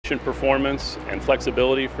mission performance and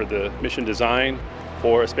flexibility for the mission design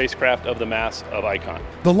for a spacecraft of the mass of Icon.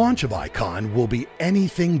 The launch of Icon will be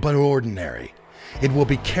anything but ordinary. It will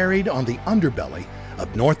be carried on the underbelly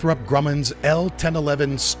of Northrop Grumman's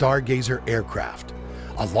L-1011 Stargazer aircraft,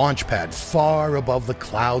 a launch pad far above the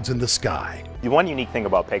clouds in the sky. The one unique thing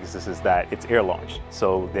about Pegasus is that it's air-launched.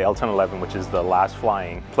 So the L-1011, which is the last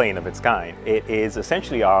flying plane of its kind, it is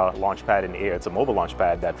essentially our launch pad in the air. It's a mobile launch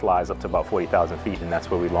pad that flies up to about 40,000 feet, and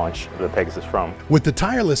that's where we launch the Pegasus from. With the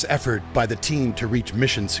tireless effort by the team to reach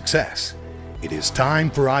mission success, it is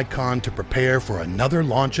time for Icon to prepare for another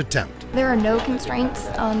launch attempt. There are no constraints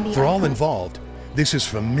on the For all Icon. involved, this is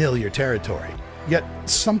familiar territory, yet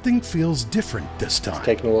something feels different this time. It's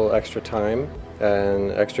taking a little extra time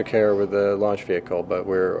and extra care with the launch vehicle, but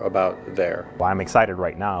we're about there. What I'm excited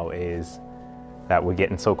right now is that we're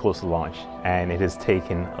getting so close to launch, and it has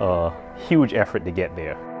taken a huge effort to get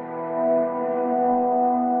there.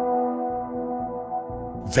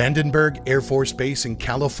 Vandenberg Air Force Base in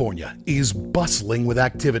California is bustling with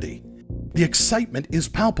activity. The excitement is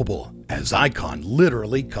palpable as Icon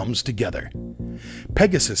literally comes together.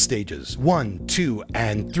 Pegasus stages 1, 2,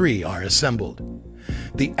 and 3 are assembled.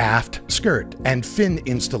 The aft, skirt, and fin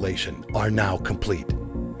installation are now complete.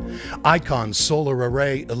 Icon's solar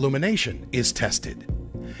array illumination is tested.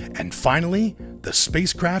 And finally, the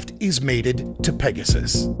spacecraft is mated to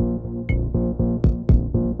Pegasus.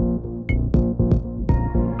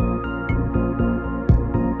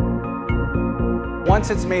 Once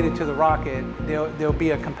it's mated to the rocket, there'll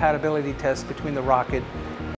be a compatibility test between the rocket